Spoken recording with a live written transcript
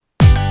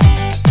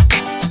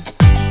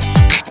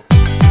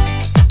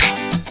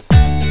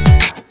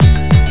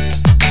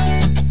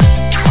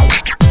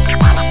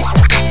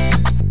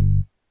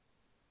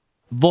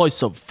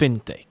Voice of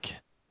FinTech.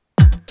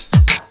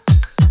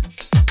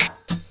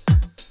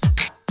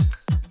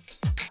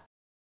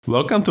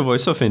 Welcome to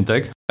Voice of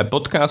FinTech, a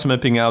podcast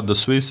mapping out the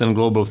Swiss and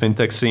global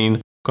fintech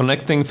scene,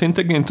 connecting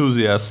fintech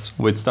enthusiasts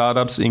with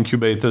startups,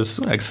 incubators,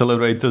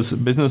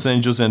 accelerators, business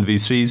angels and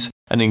VCs,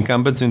 and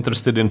incumbents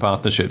interested in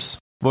partnerships.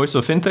 Voice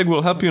of FinTech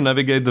will help you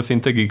navigate the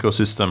fintech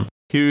ecosystem.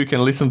 Here you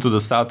can listen to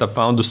the startup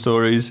founder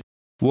stories,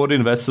 what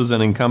investors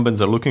and incumbents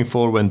are looking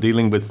for when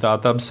dealing with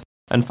startups,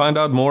 and find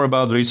out more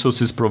about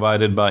resources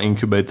provided by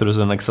incubators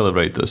and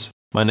accelerators.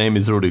 My name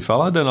is Rudy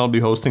Falad and I'll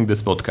be hosting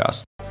this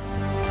podcast.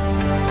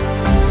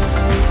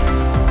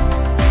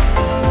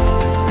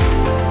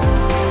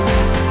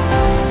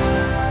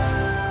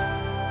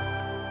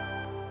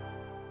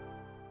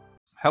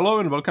 Hello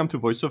and welcome to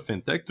Voice of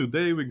FinTech.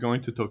 Today we're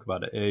going to talk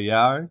about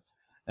AI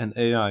and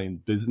AI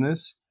in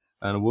business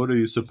and what are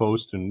you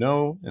supposed to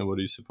know and what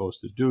are you supposed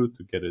to do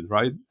to get it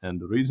right.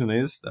 And the reason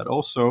is that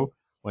also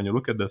when you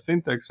look at the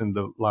fintechs in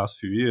the last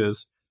few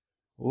years,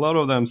 a lot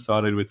of them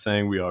started with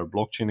saying we are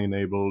blockchain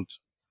enabled,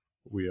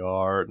 we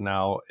are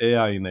now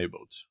AI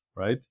enabled,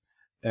 right?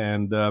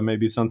 And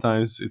maybe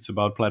sometimes it's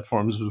about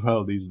platforms as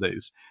well these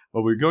days.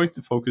 But we're going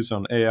to focus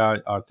on AI,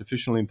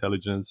 artificial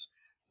intelligence.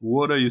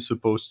 What are you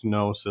supposed to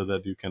know so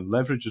that you can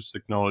leverage this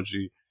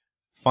technology,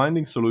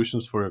 finding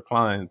solutions for your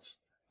clients,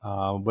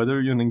 whether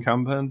you're an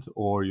incumbent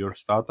or you're a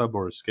startup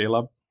or a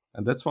scale-up.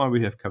 And that's why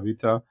we have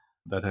Kavita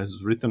that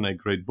has written a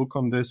great book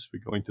on this. We're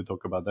going to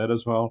talk about that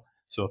as well.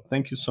 So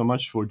thank you so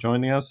much for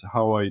joining us.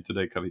 How are you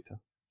today, Kavita?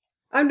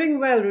 I'm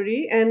doing well,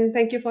 Rudy, and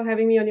thank you for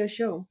having me on your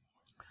show.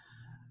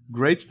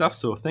 Great stuff.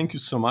 So thank you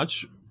so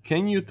much.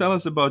 Can you tell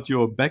us about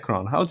your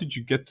background? How did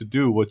you get to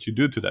do what you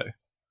do today?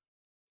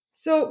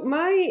 So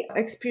my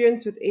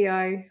experience with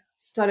AI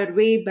started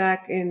way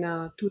back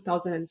in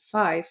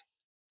 2005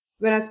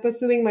 when I was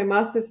pursuing my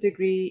master's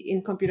degree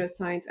in computer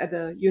science at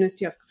the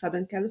University of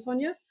Southern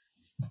California.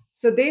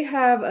 So they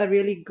have a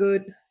really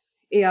good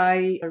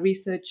AI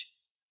research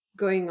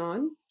going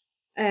on.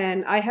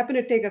 And I happened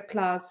to take a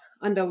class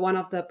under one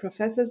of the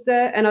professors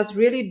there, and I was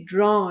really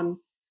drawn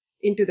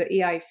into the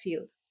AI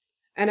field.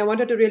 And I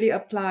wanted to really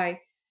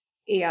apply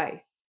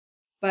AI.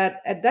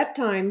 But at that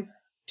time,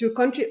 to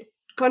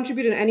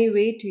contribute in any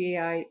way to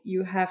AI,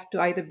 you have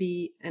to either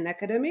be an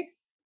academic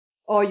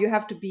or you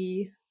have to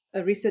be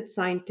a research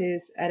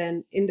scientist at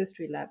an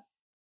industry lab.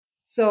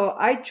 So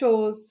I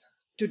chose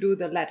to do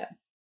the latter.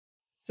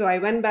 So I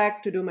went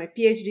back to do my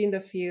PhD in the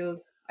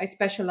field. I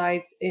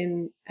specialized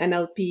in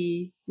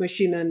NLP,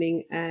 machine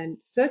learning, and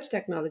search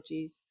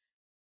technologies.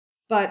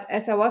 But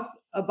as I was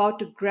about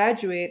to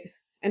graduate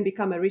and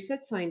become a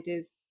research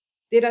scientist,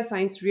 data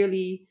science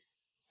really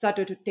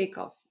started to take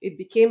off. It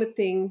became a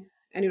thing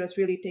and it was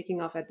really taking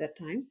off at that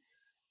time.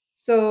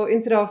 So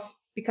instead of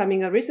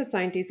becoming a research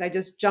scientist, I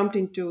just jumped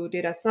into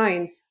data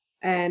science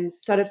and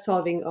started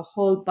solving a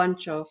whole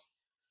bunch of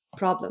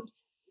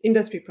problems,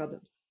 industry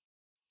problems.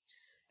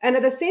 And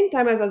at the same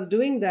time, as I was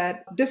doing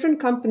that, different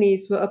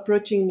companies were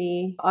approaching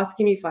me,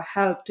 asking me for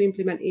help to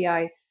implement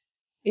AI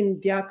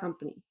in their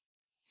company.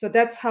 So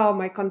that's how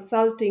my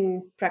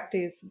consulting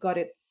practice got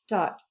its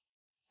start.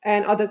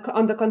 And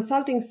on the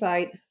consulting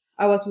side,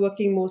 I was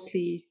working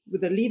mostly with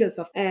the leaders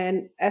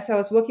and as I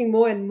was working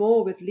more and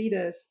more with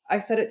leaders, I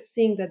started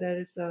seeing that there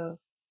is a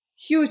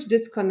huge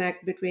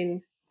disconnect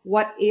between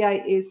what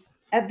AI is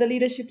at the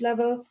leadership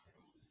level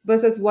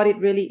versus what it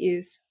really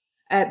is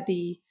at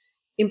the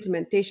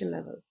implementation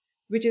level,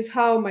 which is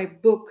how my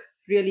book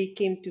really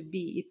came to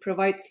be. It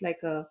provides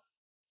like a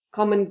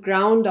common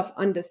ground of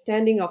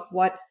understanding of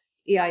what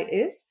AI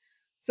is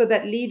so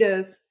that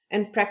leaders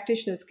and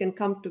practitioners can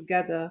come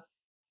together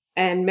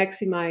and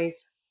maximize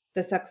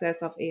the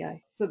success of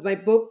AI. So my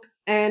book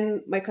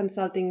and my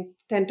consulting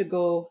tend to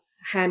go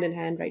hand in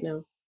hand right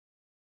now.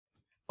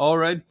 All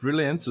right,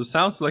 brilliant. So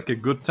sounds like a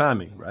good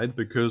timing, right?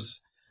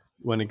 Because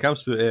when it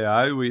comes to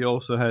AI, we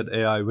also had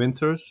AI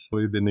winters.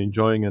 We've been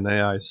enjoying an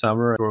AI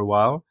summer for a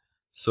while.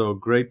 So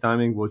great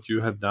timing what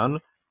you have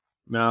done.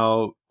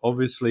 Now,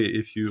 obviously,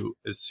 if you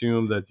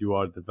assume that you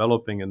are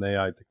developing an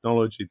AI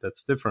technology,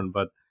 that's different.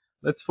 But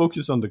let's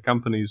focus on the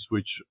companies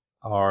which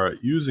are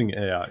using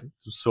AI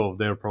to solve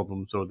their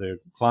problems or their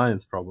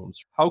clients'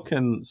 problems. How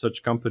can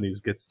such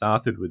companies get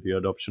started with the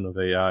adoption of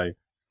AI,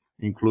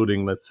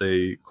 including, let's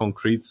say,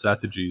 concrete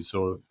strategies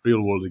or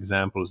real-world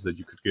examples that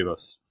you could give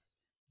us?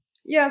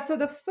 Yeah, so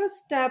the first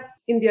step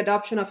in the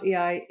adoption of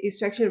AI is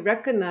to actually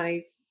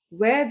recognize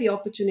where the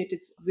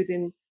opportunities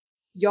within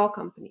your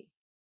company,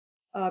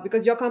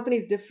 because your company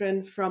is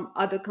different from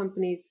other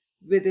companies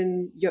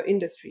within your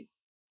industry.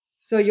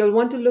 So you'll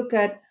want to look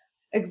at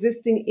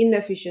existing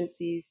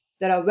inefficiencies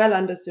that are well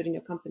understood in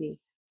your company.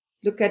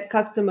 Look at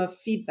customer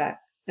feedback,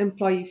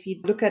 employee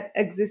feedback, look at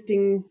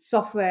existing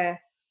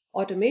software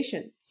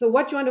automation. So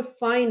what you want to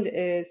find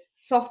is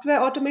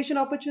software automation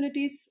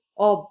opportunities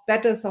or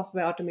better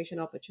software automation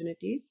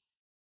opportunities.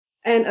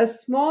 And a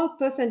small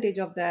percentage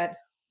of that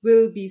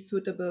will be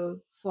suitable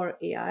for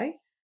AI.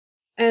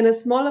 And a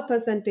smaller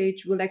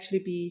percentage will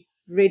actually be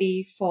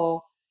ready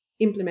for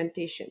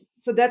implementation.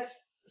 So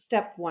that's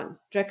step one,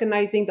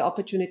 recognizing the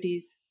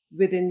opportunities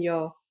within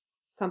your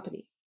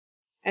company.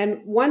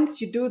 And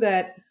once you do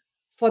that,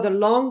 for the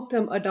long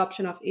term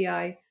adoption of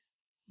AI,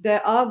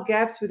 there are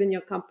gaps within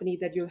your company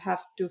that you'll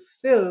have to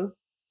fill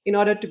in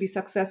order to be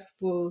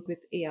successful with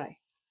AI.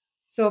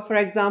 So, for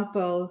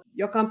example,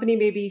 your company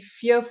may be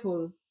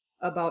fearful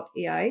about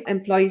AI.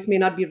 Employees may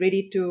not be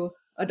ready to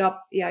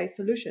adopt AI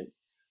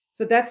solutions.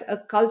 So, that's a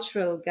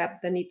cultural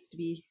gap that needs to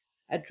be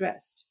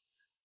addressed.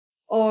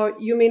 Or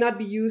you may not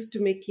be used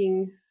to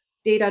making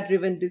data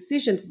driven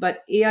decisions,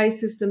 but AI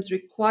systems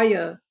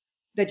require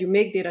that you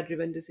make data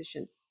driven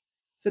decisions.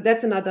 So,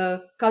 that's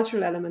another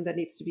cultural element that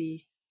needs to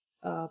be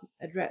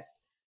addressed.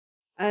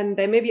 And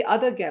there may be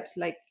other gaps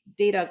like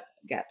data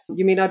gaps.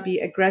 You may not be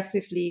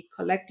aggressively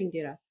collecting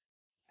data,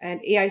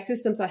 and AI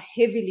systems are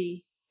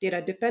heavily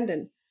data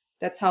dependent.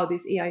 That's how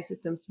these AI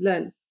systems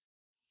learn.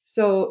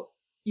 So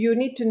you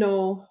need to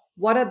know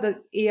what are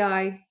the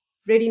AI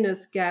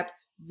readiness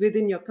gaps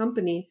within your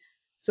company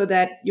so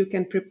that you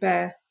can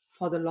prepare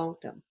for the long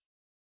term.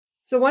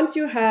 So once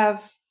you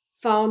have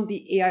found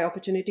the AI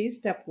opportunities,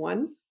 step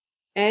one,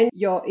 and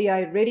your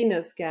AI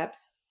readiness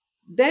gaps,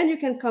 then you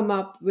can come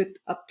up with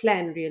a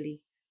plan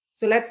really.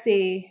 So let's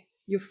say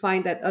you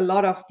find that a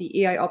lot of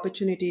the AI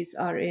opportunities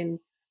are in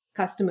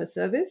customer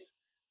service.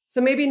 So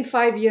maybe in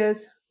 5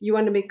 years, you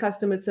want to make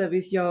customer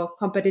service your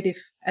competitive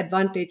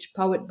advantage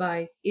powered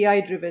by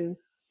AI driven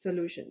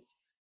solutions.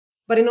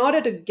 But in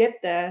order to get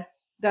there,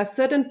 there are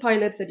certain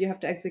pilots that you have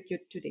to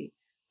execute today.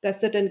 There are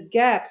certain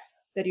gaps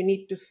that you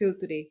need to fill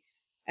today.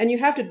 And you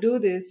have to do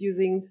this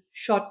using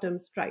short term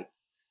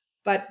strides.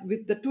 But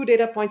with the two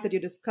data points that you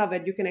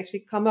discovered, you can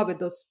actually come up with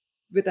those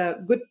with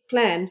a good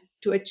plan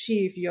to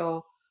achieve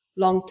your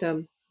long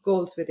term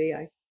goals with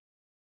AI.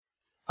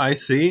 I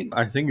see.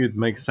 I think it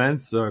makes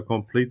sense,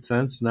 complete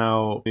sense.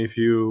 Now, if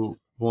you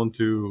want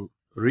to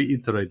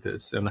reiterate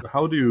this, and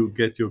how do you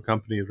get your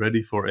company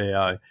ready for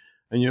AI?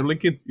 And you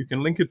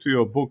can link it to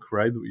your book,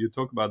 right? You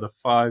talk about the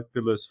 5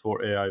 pillars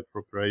for AI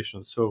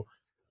preparation. So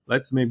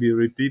let's maybe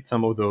repeat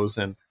some of those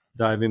and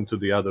dive into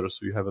the others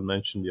we haven't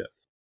mentioned yet.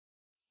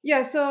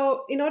 Yeah,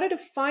 so in order to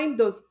find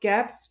those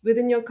gaps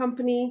within your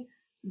company,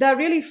 there are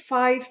really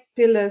five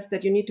pillars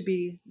that you need to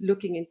be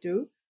looking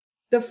into.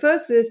 The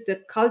first is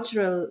the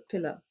cultural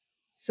pillar.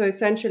 So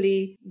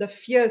essentially, the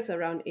fears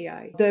around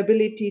AI, the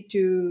ability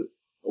to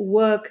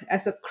work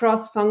as a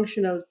cross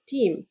functional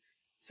team.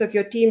 So if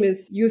your team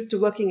is used to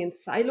working in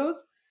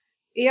silos,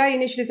 AI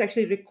initiatives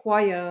actually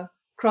require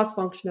cross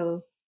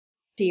functional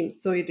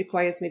teams. So it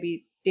requires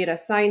maybe data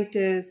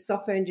scientists,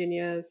 software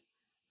engineers,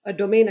 a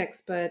domain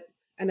expert,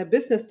 and a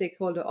business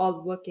stakeholder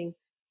all working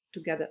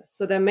together.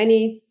 So there are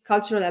many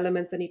cultural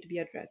elements that need to be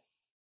addressed.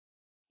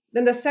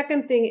 Then the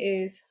second thing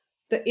is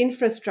the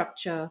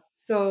infrastructure.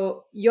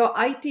 So your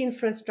IT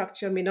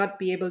infrastructure may not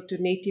be able to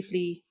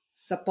natively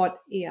support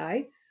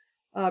AI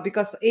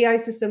because AI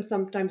systems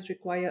sometimes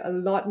require a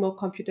lot more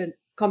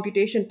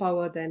computation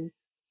power than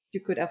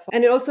you could afford.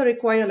 And it also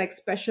require like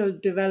special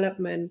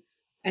development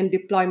and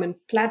deployment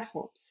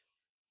platforms.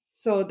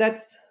 So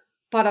that's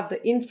part of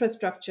the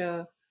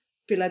infrastructure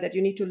pillar that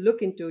you need to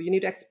look into. You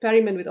need to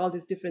experiment with all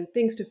these different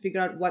things to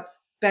figure out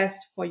what's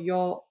best for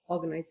your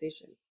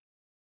organization.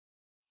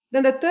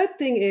 Then the third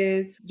thing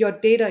is your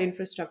data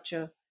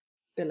infrastructure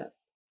pillar.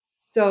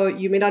 So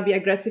you may not be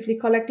aggressively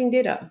collecting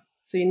data.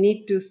 So you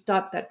need to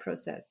start that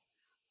process.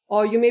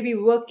 Or you may be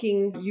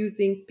working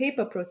using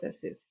paper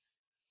processes.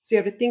 So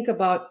you have to think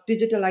about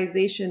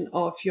digitalization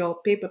of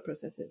your paper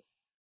processes.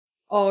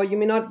 Or you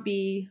may not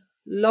be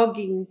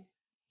logging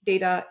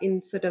data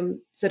in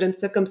certain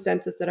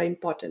circumstances that are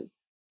important.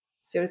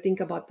 So you have to think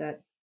about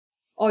that.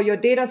 Or your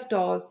data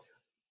stores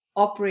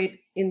operate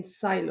in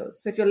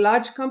silos. So if you're a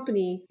large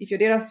company, if your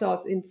data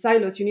stores in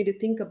silos, you need to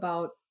think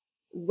about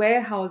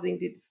warehousing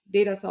these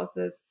data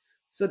sources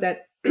so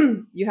that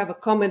you have a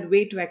common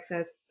way to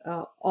access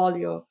all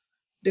your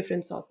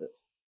different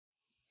sources.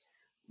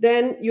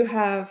 Then you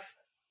have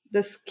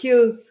the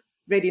skills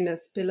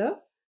readiness pillar.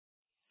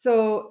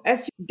 So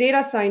as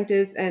data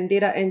scientists and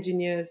data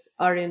engineers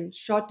are in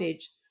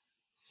shortage,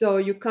 so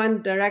you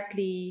can't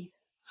directly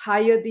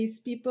hire these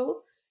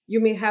people. You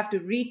may have to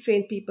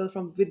retrain people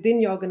from within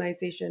your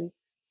organization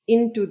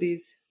into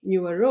these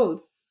newer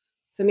roles.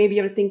 So maybe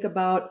you have to think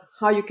about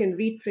how you can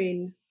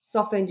retrain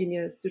software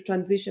engineers to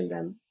transition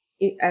them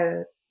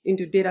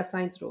into data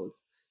science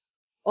roles,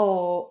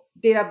 or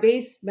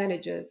database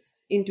managers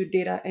into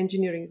data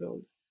engineering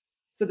roles.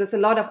 So there's a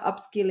lot of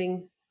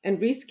upskilling and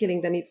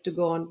reskilling that needs to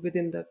go on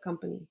within the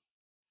company.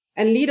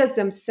 And leaders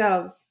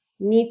themselves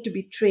need to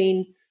be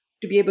trained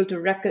to be able to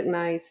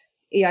recognize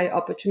AI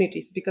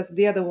opportunities because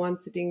they are the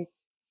ones sitting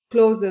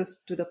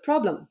closest to the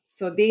problem.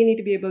 So they need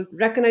to be able to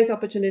recognize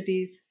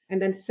opportunities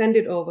and then send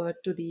it over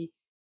to the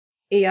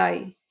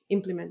AI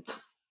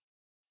implementers.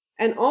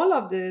 And all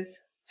of this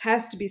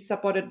has to be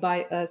supported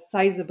by a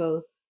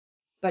sizable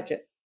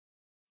budget.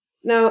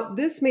 Now,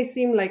 this may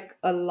seem like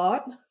a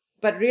lot,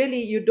 but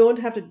really you don't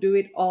have to do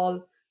it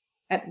all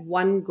at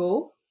one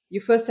go.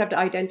 You first have to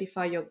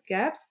identify your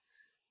gaps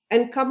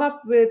and come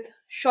up with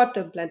short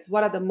term plans.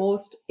 What are the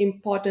most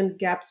important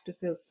gaps to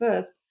fill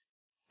first?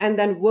 And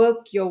then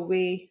work your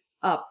way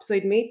up. So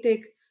it may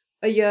take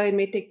a year, it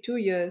may take 2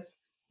 years,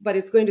 but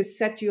it's going to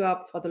set you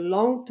up for the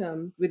long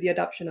term with the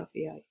adoption of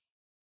AI.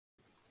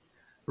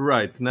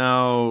 Right.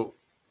 Now,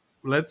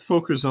 let's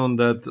focus on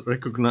that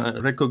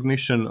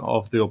recognition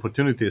of the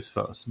opportunities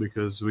first,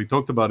 because we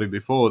talked about it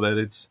before that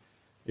it's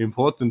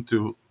important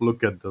to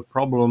look at the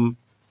problem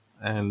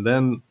and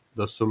then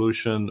the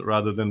solution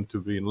rather than to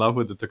be in love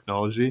with the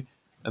technology.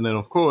 And then,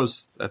 of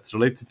course, that's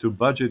related to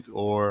budget,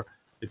 or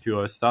if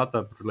you're a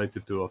startup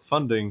related to a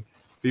funding,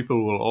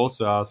 people will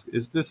also ask,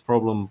 is this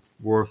problem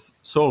worth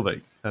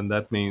solving? And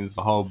that means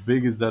how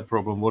big is that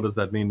problem? What does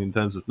that mean in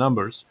terms of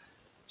numbers?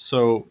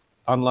 So,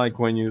 unlike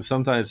when you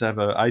sometimes have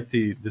an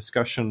IT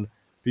discussion,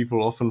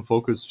 people often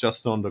focus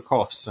just on the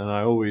costs. And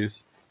I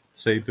always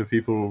say to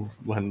people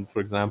when, for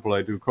example,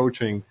 I do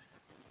coaching,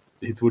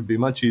 it would be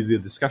much easier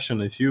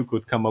discussion if you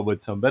could come up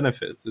with some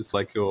benefits. It's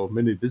like your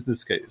mini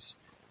business case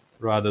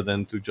rather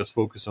than to just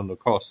focus on the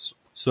costs.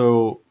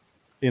 So,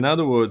 in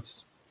other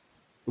words,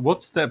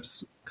 what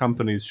steps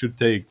companies should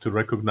take to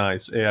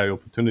recognize AI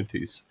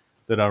opportunities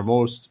that are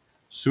most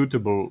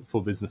suitable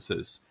for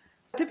businesses?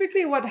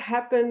 Typically, what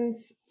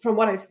happens from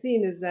what I've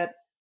seen is that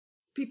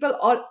people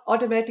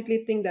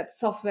automatically think that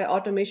software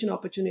automation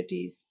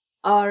opportunities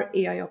are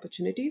AI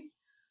opportunities,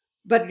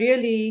 but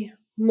really,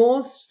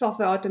 most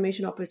software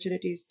automation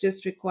opportunities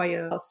just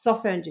require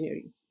software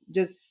engineering,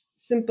 just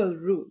simple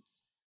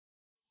rules.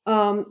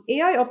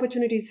 AI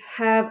opportunities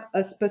have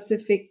a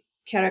specific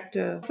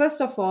character. First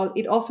of all,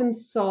 it often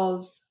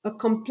solves a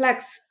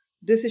complex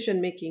decision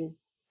making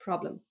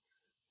problem.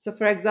 So,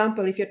 for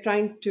example, if you're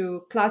trying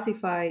to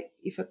classify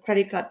if a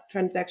credit card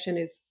transaction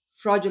is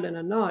fraudulent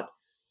or not,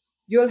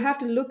 you'll have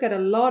to look at a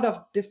lot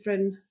of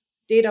different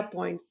data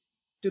points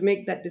to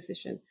make that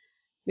decision.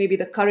 Maybe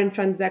the current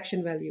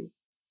transaction value,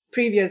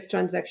 previous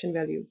transaction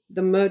value,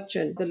 the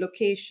merchant, the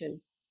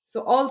location.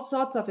 So, all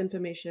sorts of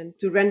information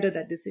to render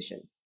that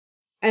decision.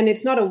 And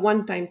it's not a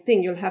one time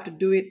thing. You'll have to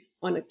do it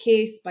on a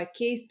case by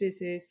case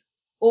basis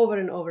over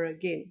and over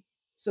again.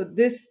 So,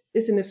 this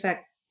is in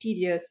effect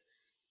tedious,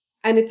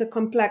 and it's a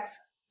complex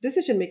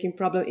decision making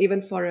problem,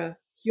 even for a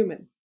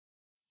human.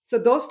 So,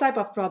 those type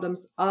of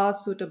problems are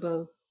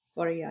suitable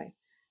for AI.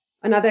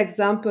 Another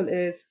example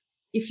is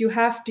if you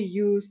have to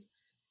use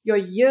your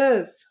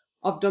years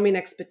of domain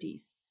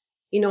expertise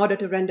in order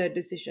to render a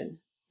decision.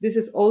 This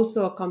is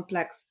also a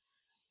complex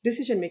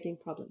decision making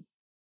problem.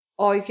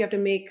 Or if you have to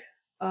make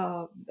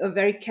a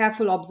very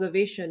careful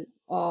observation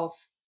of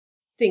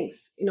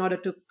things in order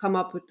to come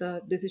up with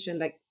a decision,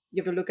 like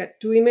you have to look at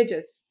two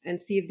images and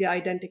see if they're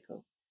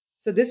identical.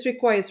 So this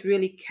requires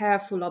really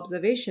careful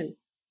observation.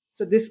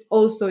 So this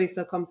also is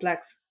a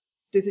complex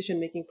decision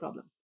making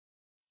problem.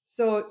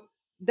 So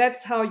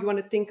that's how you want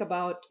to think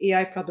about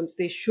AI problems.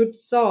 They should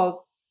solve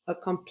a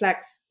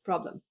complex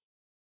problem.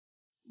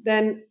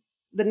 Then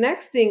the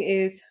next thing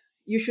is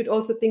you should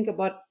also think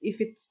about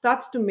if it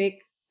starts to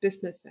make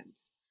business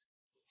sense.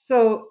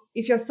 So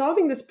if you're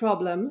solving this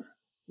problem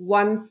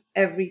once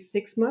every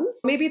 6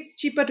 months, maybe it's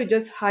cheaper to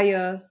just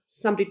hire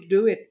somebody to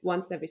do it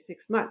once every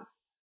 6 months.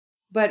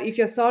 But if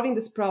you're solving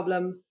this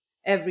problem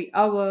every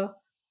hour,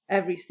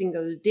 every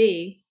single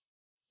day,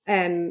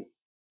 and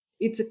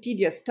it's a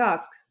tedious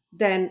task,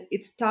 then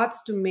it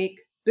starts to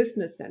make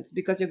business sense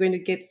because you're going to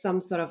get some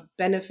sort of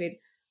benefit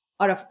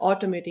out of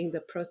automating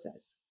the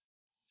process.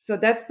 So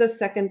that's the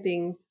second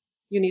thing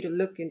you need to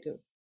look into.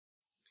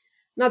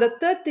 Now, the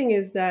third thing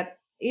is that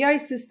AI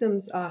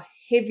systems are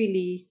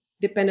heavily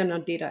dependent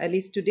on data. At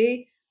least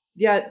today,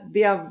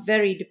 they are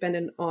very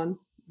dependent on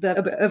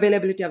the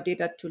availability of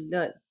data to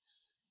learn.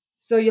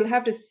 So you'll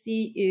have to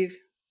see if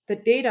the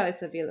data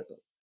is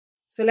available.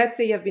 So let's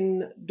say you have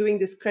been doing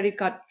this credit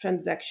card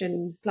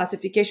transaction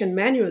classification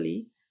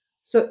manually.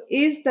 So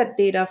is that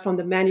data from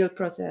the manual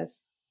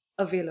process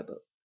available?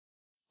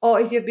 Or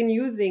if you've been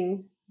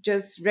using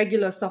just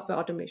regular software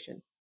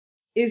automation,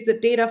 is the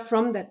data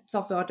from that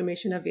software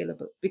automation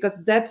available?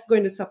 Because that's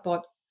going to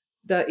support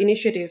the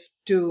initiative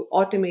to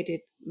automate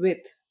it with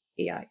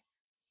AI.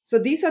 So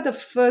these are the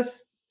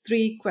first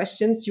three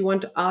questions you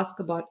want to ask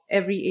about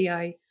every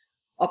AI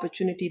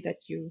opportunity that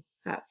you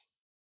have.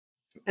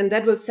 And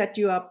that will set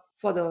you up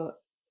for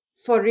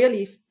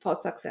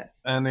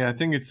success. And I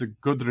think it's a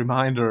good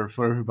reminder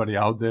for everybody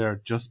out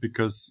there, just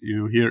because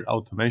you hear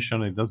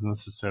automation, it doesn't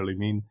necessarily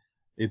mean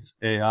it's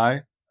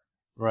AI,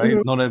 right?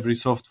 Mhm. Not every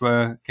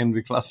software can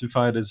be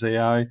classified as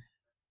AI.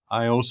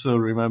 I also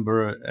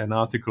remember an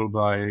article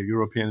by a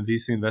European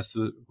VC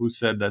investor who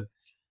said that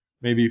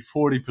maybe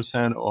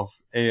 40% of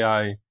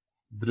AI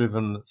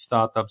driven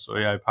startups or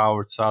AI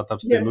powered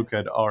startups they Yeah. look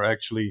at are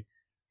actually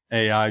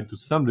AI to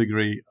some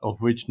degree,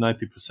 of which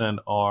 90%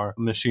 are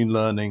machine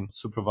learning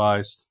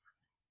supervised.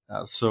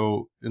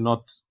 So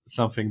not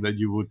something that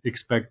you would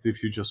expect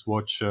if you just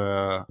watch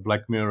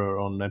Black Mirror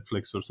on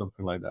Netflix or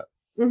something like that.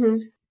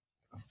 Mhm.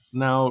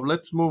 Now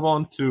let's move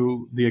on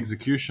to the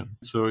execution.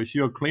 So if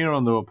you're clear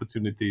on the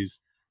opportunities,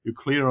 you're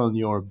clear on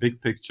your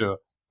big picture,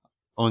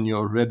 on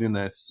your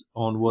readiness,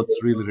 on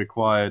what's really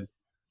required,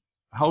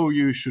 how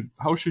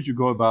should you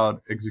go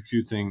about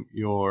executing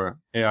your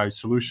AI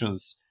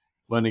solutions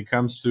when it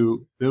comes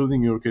to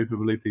building your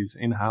capabilities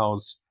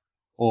in-house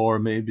or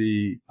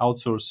maybe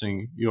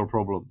outsourcing your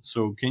problem.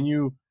 So can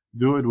you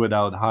do it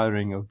without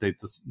hiring a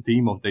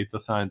team of data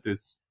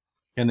scientists?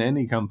 Can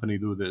any company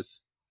do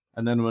this?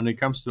 And then when it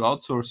comes to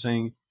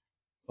outsourcing,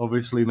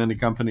 obviously many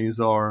companies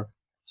are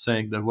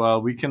saying that,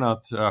 well, we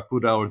cannot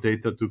put our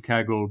data to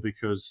Kaggle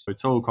because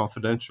it's all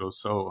confidential.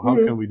 So how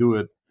can Mhm. we do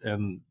it?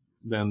 And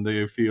then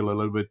they feel a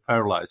little bit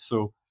paralyzed.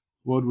 So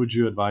what would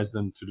you advise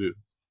them to do?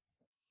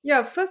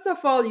 Yeah, first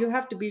of all, you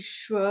have to be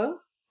sure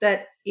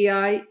that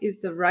AI is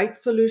the right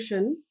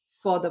solution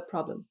for the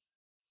problem.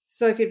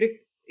 So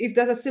if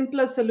there's a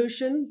simpler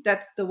solution,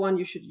 that's the one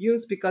you should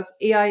use because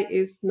AI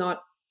is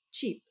not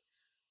cheap.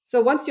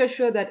 So once you're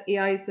sure that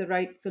AI is the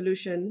right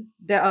solution,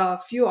 there are a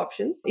few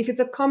options. If it's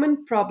a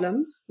common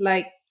problem,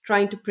 like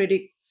trying to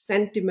predict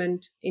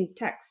sentiment in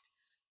text,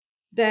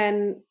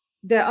 then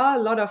there are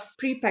a lot of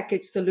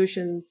prepackaged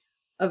solutions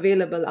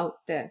available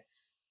out there.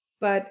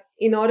 But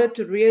in order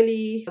to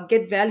really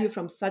get value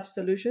from such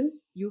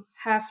solutions, you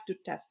have to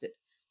test it.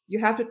 You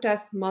have to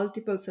test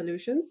multiple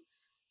solutions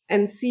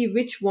and see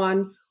which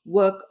ones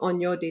work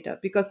on your data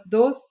because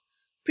those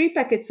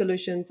prepackaged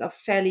solutions are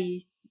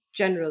fairly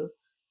general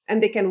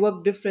and they can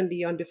work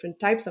differently on different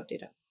types of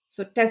data.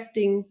 So,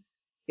 testing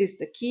is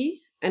the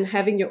key, and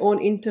having your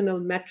own internal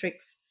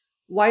metrics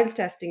while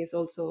testing is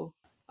also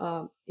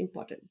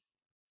important.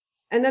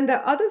 And then there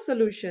are other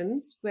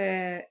solutions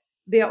where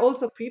they are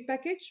also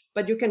prepackaged,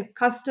 but you can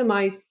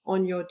customize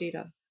on your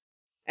data.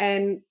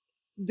 And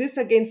this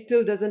again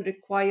still doesn't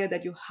require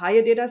that you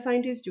hire data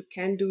scientists. You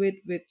can do it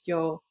with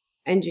your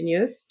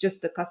engineers,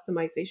 just the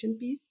customization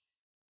piece.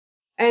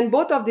 And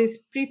both of these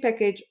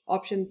prepackaged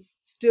options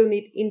still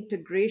need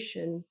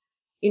integration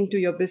into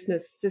your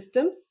business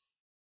systems,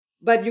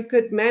 but you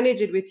could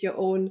manage it with your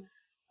own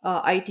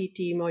IT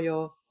team or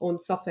your own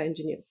software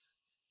engineers.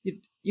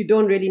 You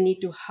don't really need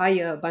to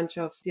hire a bunch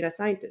of data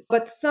scientists.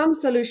 But some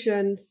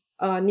solutions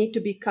need to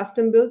be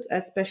custom built,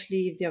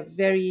 especially if they're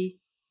very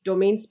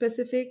domain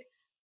specific.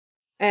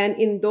 And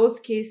in those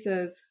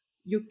cases,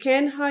 you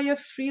can hire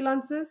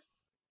freelancers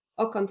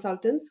or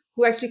consultants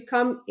who actually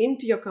come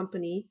into your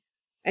company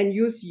and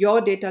use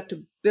your data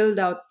to build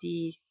out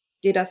the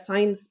data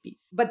science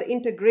piece. But the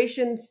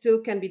integration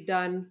still can be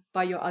done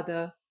by your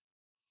other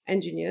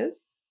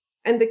engineers.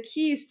 And the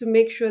key is to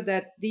make sure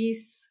that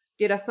these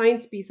data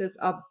science pieces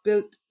are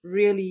built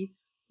really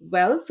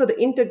well. So the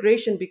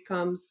integration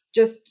becomes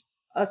just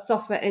a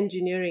software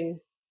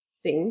engineering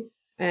thing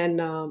and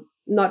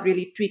not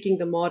really tweaking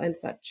the mod and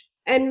such.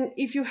 And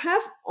if you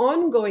have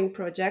ongoing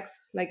projects,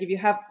 like if you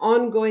have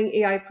ongoing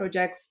AI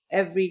projects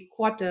every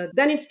quarter,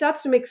 then it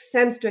starts to make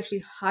sense to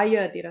actually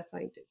hire data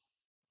scientists.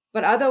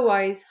 But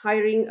otherwise,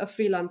 hiring a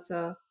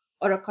freelancer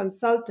or a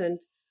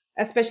consultant,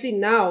 especially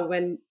now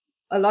when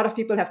a lot of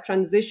people have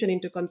transitioned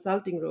into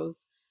consulting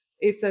roles,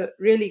 is a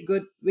really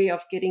good way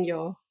of getting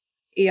your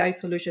AI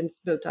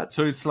solutions built up.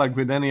 So it's like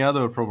with any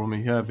other problem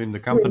you have in the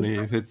Mm. company.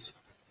 If it's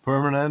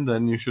permanent,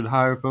 then you should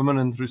hire a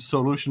permanent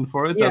solution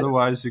for it. Yeah.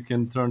 Otherwise, you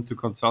can turn to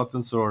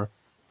consultants or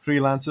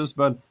freelancers.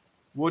 But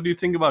what do you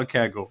think about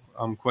Kaggle?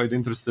 I'm quite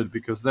interested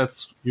because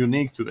that's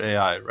unique to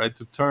AI, right?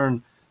 To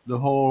turn the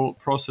whole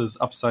process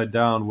upside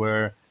down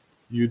where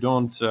you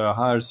don't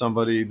hire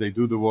somebody, they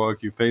do the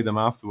work, you pay them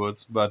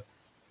afterwards, but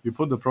you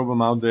put the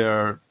problem out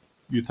there,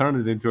 you turn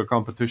it into a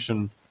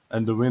competition,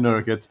 and the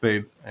winner gets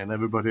paid, and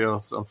everybody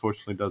else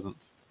unfortunately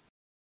doesn't.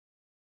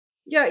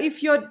 Yeah,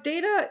 if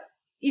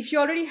you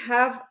already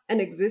have an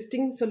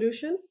existing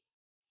solution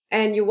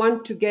and you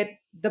want to get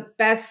the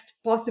best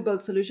possible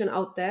solution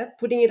out there,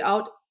 putting it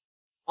out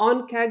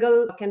on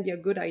Kaggle can be a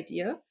good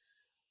idea.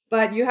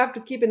 But you have to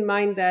keep in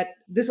mind that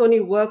this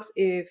only works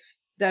if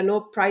there are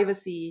no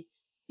privacy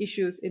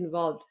issues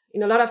involved.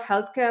 In a lot of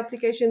healthcare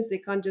applications, they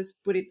can't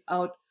just put it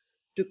out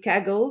to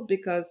Kaggle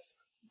because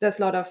there's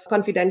a lot of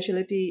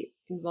confidentiality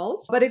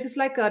involved. But if it's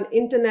like an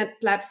internet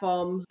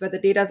platform where the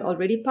data is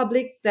already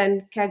public,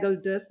 then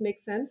Kaggle does make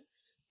sense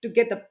to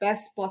get the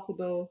best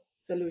possible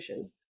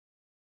solution.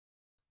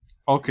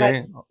 But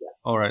Okay,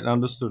 all right,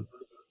 understood.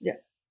 yeah.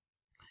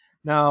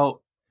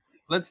 Now,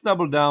 let's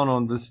double down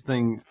on this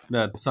thing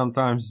that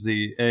sometimes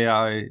the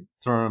AI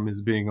term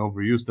is being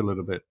overused a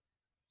little bit.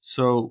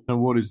 So,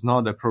 and what is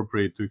not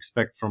appropriate to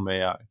expect from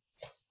AI?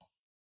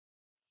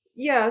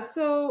 Yeah,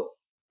 so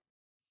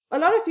a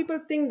lot of people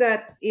think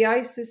that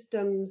AI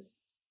systems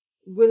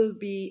will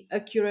be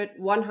accurate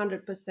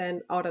 100%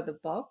 out of the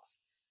box.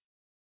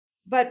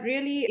 But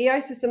really, AI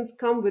systems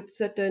come with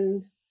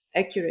certain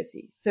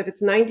accuracy. So if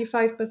it's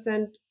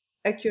 95%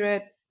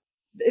 accurate,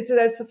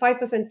 there's a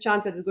 5%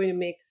 chance that it's going to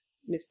make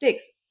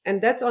mistakes.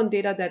 And that's on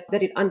data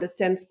that it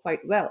understands quite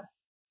well.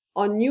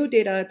 On new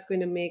data, it's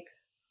going to make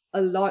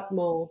a lot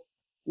more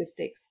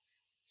mistakes.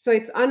 So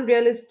it's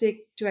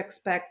unrealistic to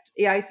expect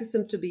AI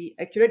system to be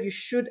accurate. You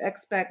should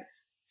expect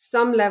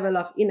some level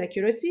of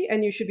inaccuracy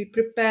and you should be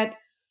prepared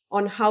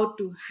on how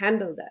to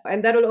handle that.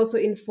 And that will also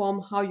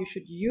inform how you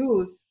should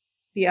use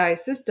the AI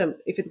system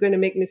if it's going to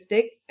make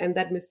mistake and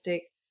that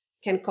mistake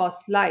can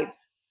cost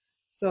lives.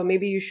 So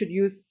maybe you should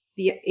use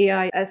the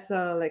AI as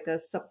like a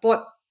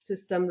support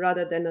system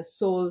rather than a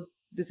sole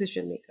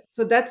decision maker.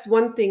 So that's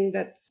one thing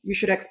that you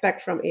should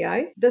expect from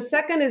AI. The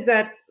second is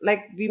that,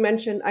 like I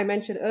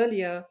mentioned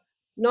earlier,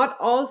 not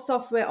all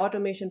software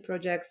automation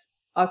projects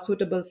are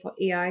suitable for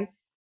AI.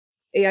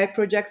 AI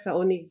projects are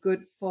only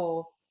good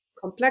for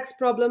complex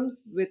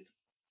problems with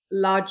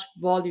large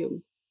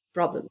volume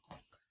problems.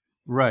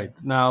 Right.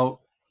 Now,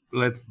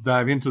 let's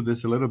dive into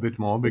this a little bit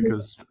more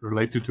because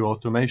related to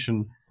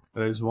automation,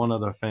 there is one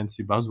other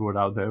fancy buzzword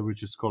out there,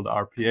 which is called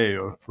RPA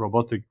or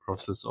robotic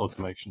process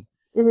automation.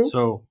 Mhm.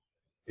 So,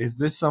 is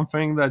this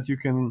something that you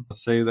can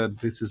say that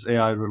this is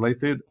AI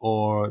related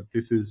or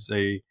this is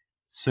a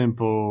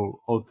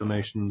simple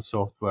automation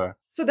software?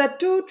 So there are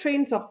two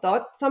trains of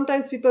thought.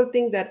 Sometimes people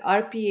think that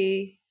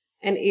RPA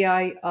and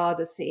AI are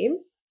the same,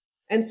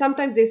 and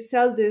sometimes they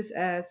sell this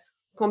as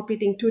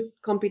two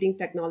competing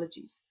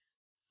technologies.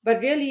 But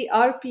really,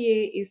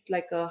 RPA is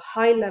like a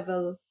high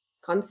level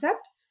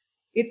concept.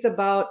 It's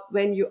about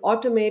when you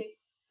automate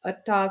a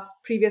task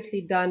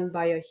previously done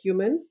by a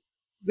human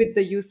with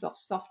the use of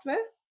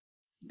software.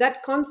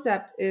 That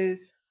concept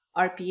is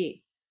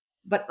RPA.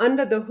 But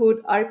under the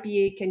hood,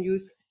 RPA can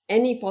use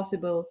any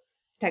possible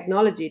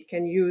technology. It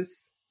can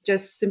use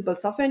just simple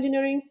software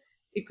engineering,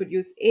 it could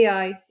use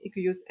AI, it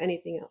could use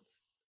anything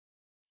else.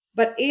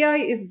 But AI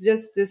is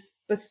just this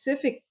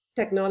specific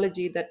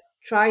technology that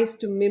tries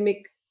to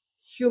mimic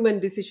human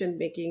decision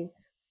making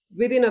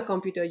within a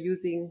computer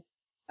using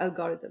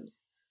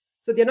algorithms.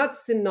 So they're not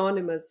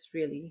synonymous,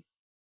 really.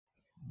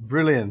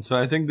 Brilliant. So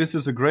I think this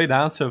is a great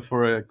answer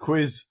for a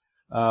quiz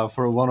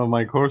for one of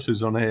my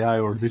courses on AI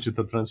or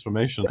digital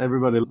transformation.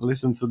 Everybody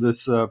listen to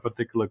this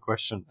particular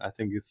question. I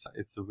think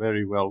it's a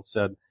very well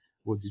said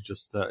what you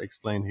just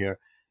explained here.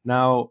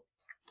 Now,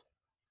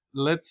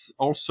 let's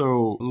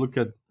also look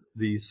at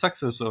the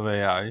success of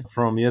AI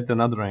from yet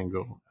another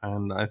angle.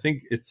 And I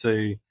think it's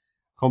a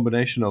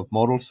combination of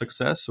model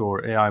success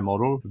or AI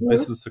model, Mhm.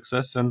 business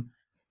success,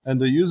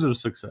 and the user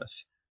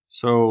success.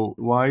 So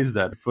why is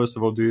that? First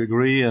of all, do you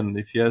agree? And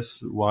if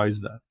yes, why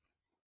is that?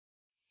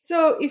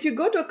 So if you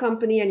go to a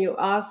company and you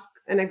ask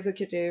an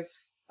executive,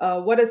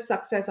 what does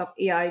success of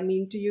AI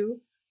mean to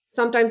you?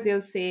 Sometimes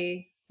they'll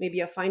say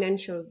maybe a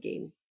financial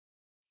gain.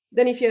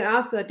 Then if you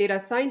ask a data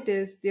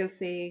scientist, they'll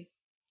say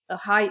a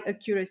high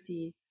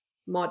accuracy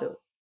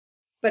model.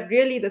 But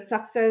really, the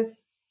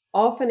success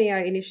of an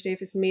AI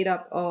initiative is made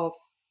up of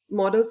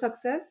model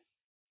success,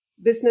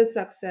 business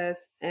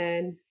success,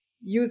 and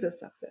user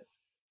success.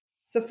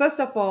 So, first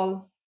of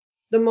all,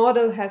 the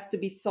model has to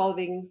be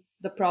solving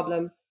the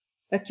problem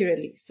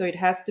accurately. So, it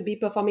has to be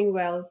performing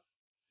well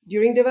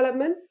during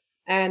development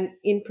and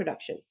in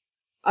production.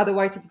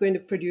 Otherwise, it's going to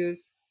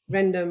produce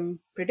random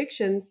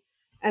predictions,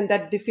 and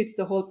that defeats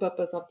the whole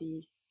purpose of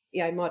the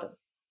AI model.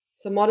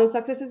 So, model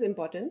success is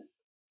important,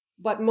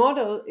 but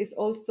model is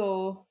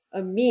also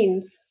a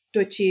means to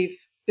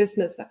achieve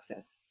business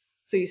success.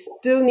 So, you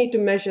still need to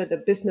measure the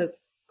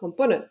business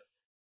component,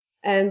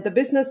 and the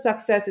business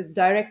success is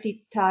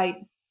directly tied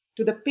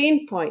to the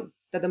pain point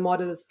that the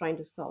model is trying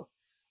to solve.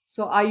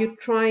 So, are you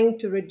trying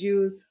to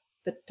reduce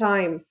the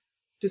time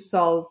to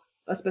solve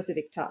a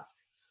specific task?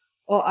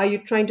 Or are you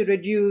trying to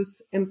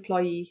reduce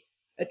employee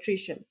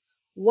attrition?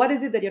 What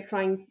is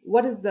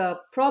the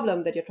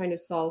problem that you're trying to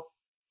solve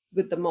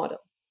with the model?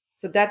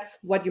 So, that's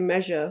what you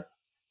measure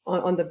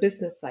on the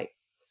business side.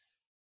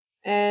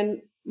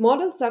 And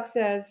model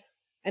success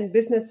and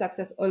business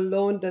success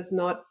alone does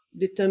not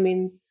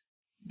determine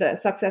the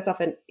success of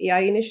an AI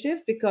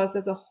initiative because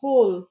there's a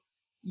whole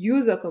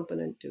user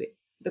component to it,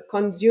 the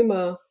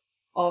consumer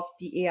of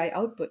the AI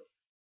output.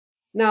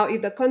 Now,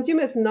 if the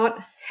consumer is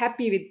not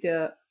happy with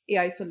the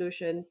AI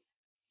solution,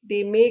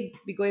 they may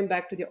be going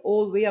back to their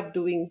old way of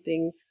doing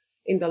things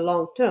in the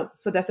long term.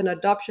 So there's an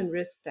adoption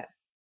risk there.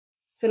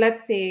 So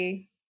let's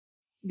say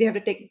they have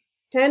to take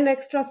 10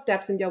 extra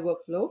steps in their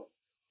workflow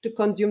to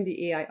consume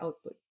the AI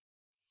output.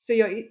 So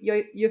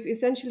you've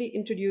essentially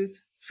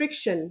introduced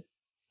friction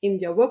in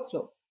their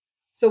workflow.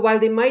 So while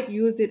they might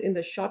use it in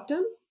the short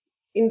term,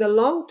 in the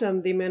long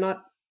term, they may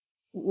not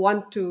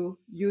want to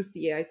use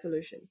the AI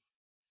solution.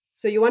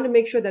 So you want to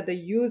make sure that the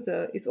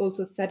user is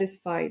also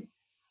satisfied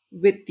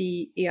with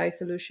the AI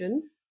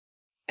solution.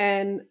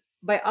 And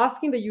by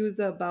asking the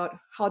user about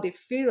how they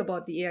feel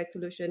about the AI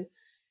solution,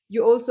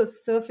 you also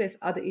surface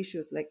other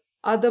issues like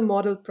other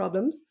model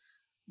problems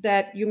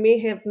that you may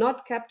have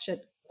not captured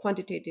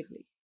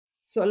quantitatively.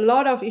 So a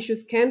lot of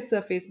issues can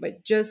surface by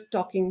just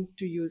talking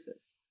to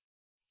users.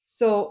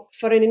 So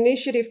for an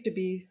initiative to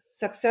be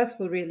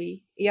successful,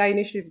 really, AI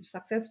initiative to be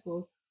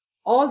successful,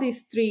 all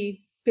these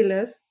three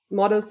pillars,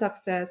 model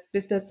success,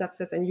 business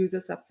success, and user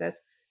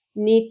success,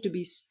 need to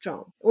be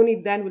strong.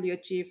 Only then will you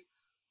achieve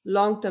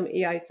long-term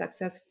AI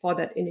success for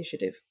that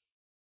initiative.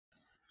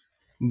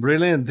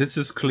 Brilliant. This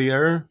is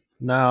clear.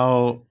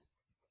 Now,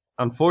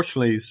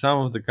 unfortunately, some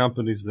of the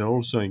companies they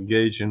also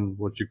engage in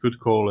what you could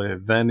call a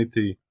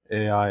vanity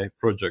AI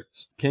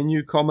projects. Can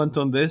you comment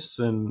on this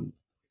and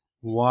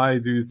why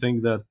do you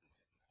think that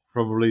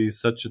probably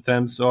such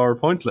attempts are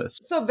pointless.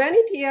 So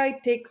vanity AI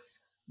takes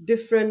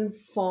different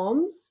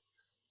forms,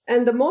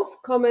 and the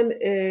most common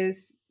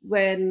is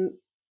when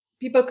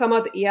people come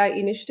out with AI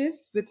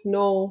initiatives with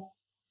no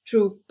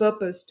true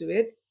purpose to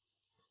it.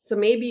 So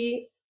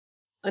maybe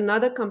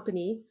another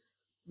company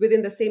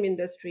within the same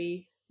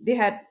industry, they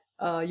had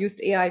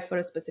used AI for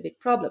a specific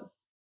problem.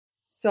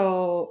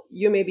 So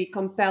you may be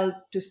compelled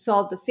to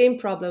solve the same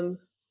problem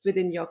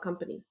within your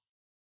company,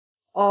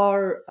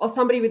 or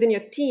somebody within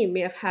your team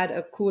may have had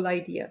a cool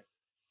idea.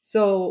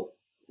 So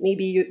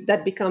maybe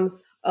that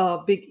becomes a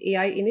big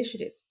AI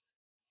initiative.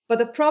 But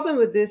the problem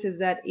with this is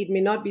that it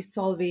may not be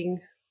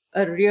solving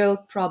a real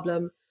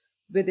problem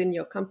within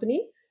your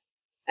company.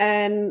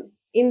 And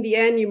in the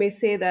end, you may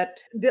say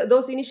that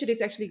those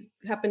initiatives actually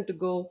happen to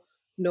go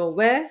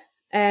nowhere.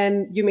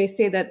 And you may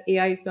say that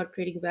AI is not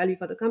creating value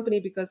for the company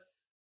because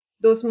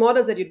those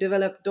models that you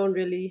develop don't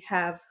really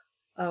have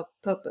a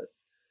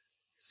purpose.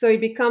 So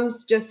it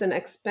becomes just an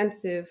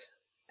expensive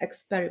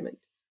experiment.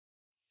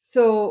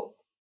 So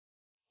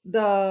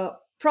the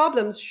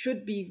problems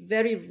should be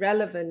very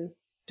relevant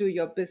to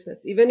your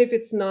business. Even if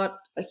it's not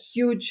a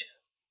huge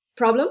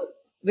problem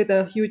with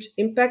a huge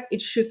impact,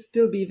 it should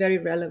still be very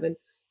relevant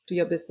to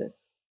your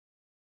business.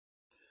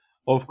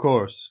 Of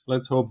course,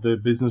 let's hope the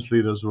business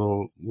leaders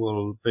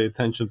will pay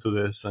attention to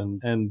this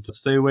and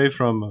stay away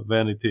from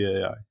vanity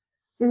AI.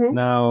 Mhm.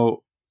 Now,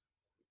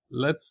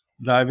 let's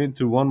dive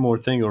into one more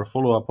thing or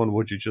follow up on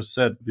what you just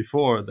said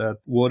before, that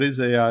what is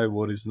AI,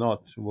 what is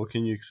not, what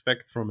can you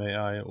expect from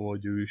AI or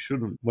you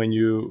shouldn't. When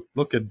you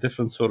look at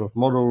different sort of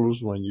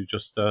models, when you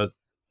just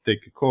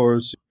take a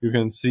course, you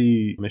can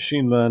see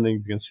machine learning,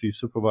 you can see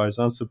supervised,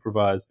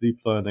 unsupervised, deep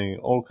learning,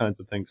 all kinds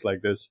of things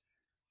like this.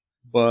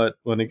 But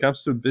when it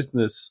comes to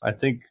business, I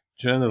think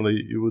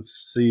generally you would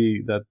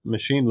see that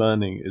machine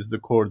learning is the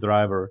core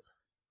driver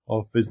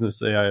of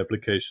business AI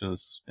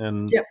applications.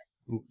 And Yeah.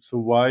 so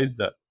why is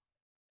that?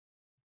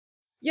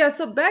 Yeah.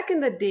 So back in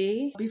the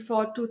day,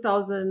 before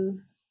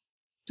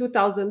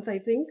 2000s, I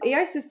think,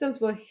 AI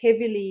systems were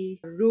heavily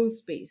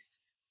rules based.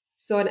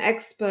 So an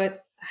expert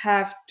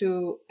have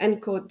to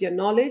encode their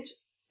knowledge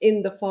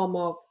in the form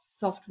of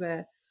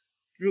software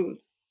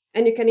rules.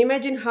 And you can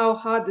imagine how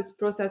hard this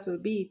process will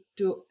be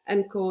to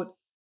encode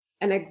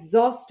an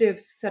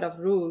exhaustive set of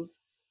rules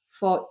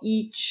for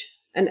each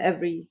and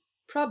every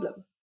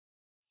problem.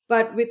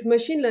 But with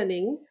machine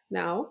learning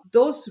now,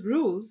 those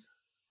rules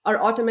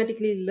are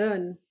automatically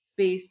learned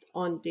based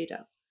on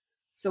data.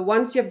 So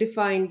once you have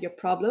defined your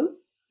problem,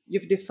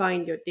 you've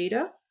defined your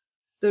data,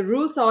 the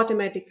rules are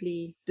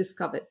automatically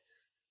discovered.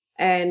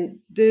 And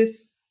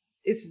this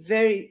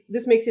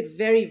makes it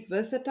very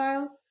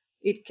versatile.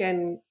 It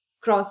can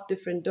cross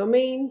different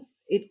domains.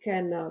 It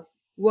can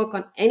work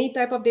on any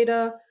type of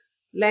data,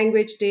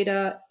 language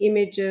data,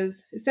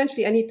 images,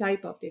 essentially any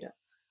type of data.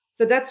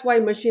 So that's why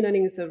machine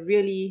learning is a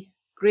really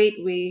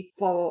great way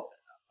for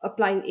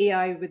applying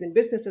AI within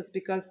businesses,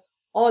 because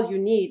all you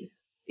need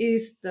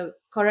is the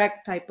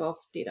correct type of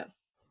data.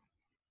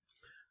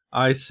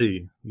 I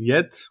see.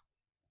 Yet,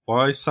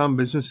 why some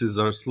businesses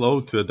are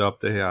slow to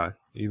adopt AI,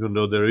 even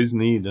though there is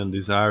need and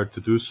desire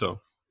to do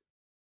so?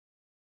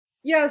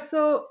 Yeah,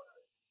 so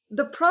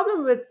the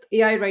problem with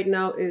AI right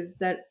now is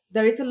that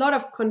there is a lot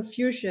of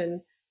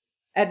confusion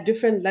at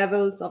different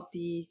levels of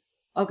the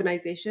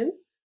organization.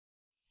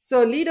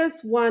 So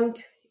leaders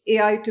want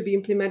AI to be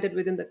implemented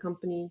within the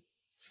company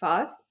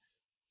fast,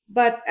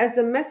 but as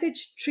the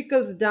message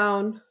trickles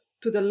down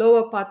to the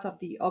lower parts of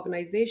the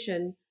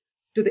organization,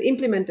 to the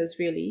implementers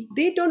really,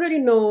 they don't really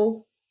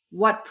know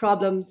what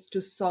problems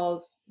to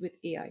solve with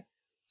AI.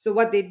 So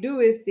what they do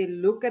is they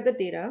look at the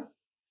data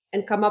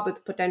and come up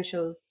with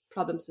potential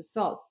problems to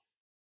solve.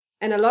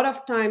 And a lot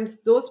of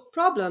times, those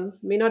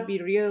problems may not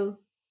be real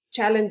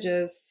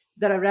challenges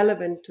that are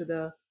relevant to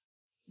the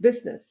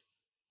business.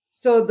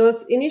 So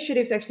those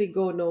initiatives actually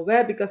go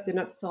nowhere because they're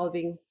not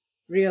solving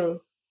real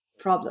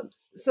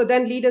problems. So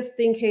then leaders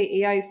think,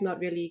 hey, AI is not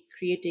really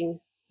creating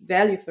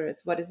value for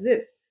us. What is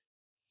this?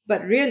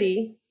 But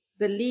really,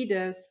 the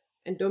leaders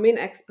and domain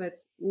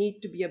experts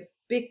need to be a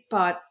big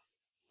part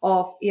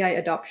of AI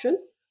adoption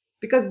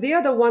because they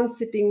are the ones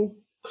sitting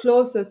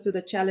closest to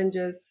the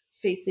challenges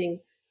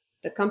facing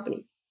the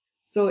companies.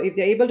 So if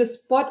they're able to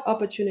spot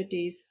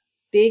opportunities,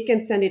 they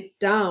can send it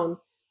down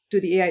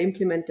to the AI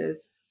implementers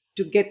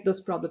to get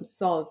those problems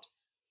solved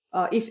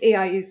if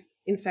AI is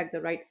in fact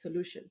the right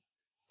solution.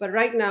 But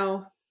right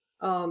now,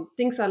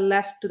 things are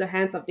left to the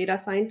hands of data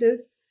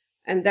scientists,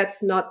 and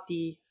that's not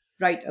the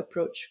right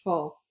approach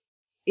for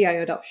AI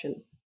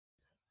adoption.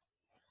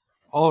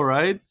 All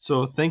right.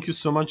 So thank you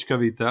so much,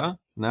 Kavita.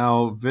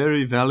 Now,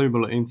 very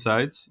valuable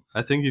insights.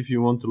 I think if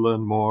you want to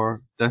learn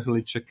more,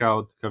 definitely check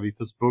out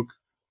Kavita's book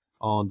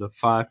on the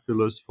 5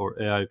 pillars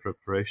for AI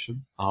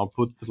preparation. I'll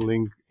put the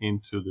link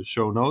into the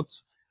show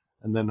notes.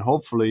 And then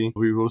hopefully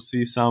we will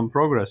see some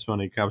progress when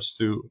it comes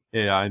to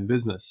AI in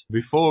business.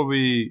 Before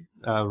we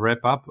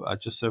wrap up, I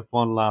just have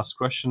one last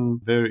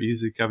question. Very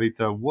easy,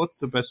 Kavita. What's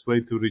the best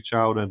way to reach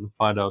out and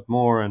find out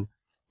more? And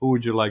who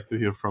would you like to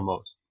hear from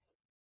most?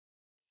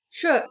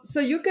 Sure. So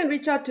you can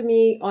reach out to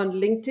me on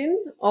LinkedIn,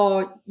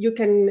 or you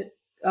can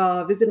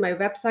visit my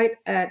website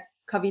at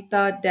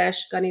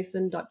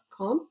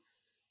kavita-ganesan.com.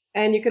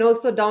 And you can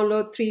also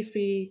download 3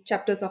 free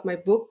chapters of my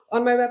book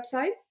on my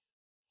website.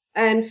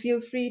 And feel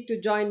free to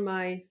join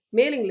my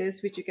mailing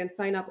list, which you can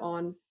sign up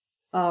on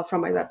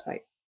from my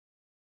website.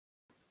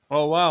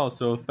 Oh, wow.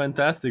 So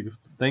fantastic.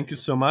 Thank you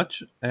so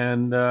much.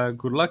 And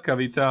good luck,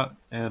 Kavita,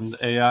 and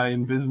AI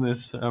in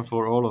business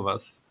for all of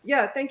us.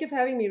 Yeah, thank you for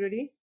having me,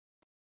 Rudy.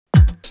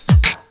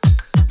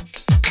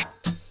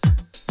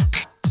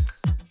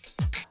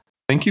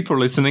 Thank you for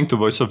listening to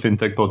Voice of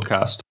Fintech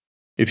podcast.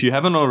 If you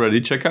haven't already,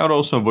 check out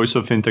also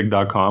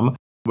voiceoffintech.com,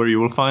 where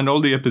you will find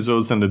all the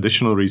episodes and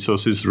additional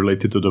resources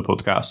related to the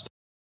podcast.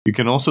 You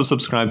can also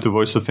subscribe to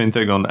Voice of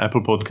Fintech on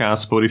Apple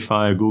Podcasts,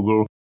 Spotify,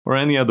 Google, or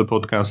any other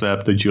podcast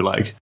app that you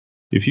like.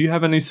 If you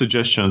have any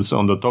suggestions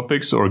on the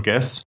topics or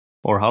guests,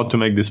 or how to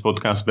make this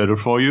podcast better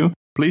for you,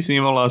 please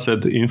email us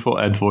at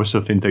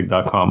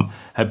info@voiceoffintech.com.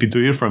 Happy to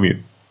hear from you.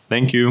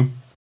 Thank you.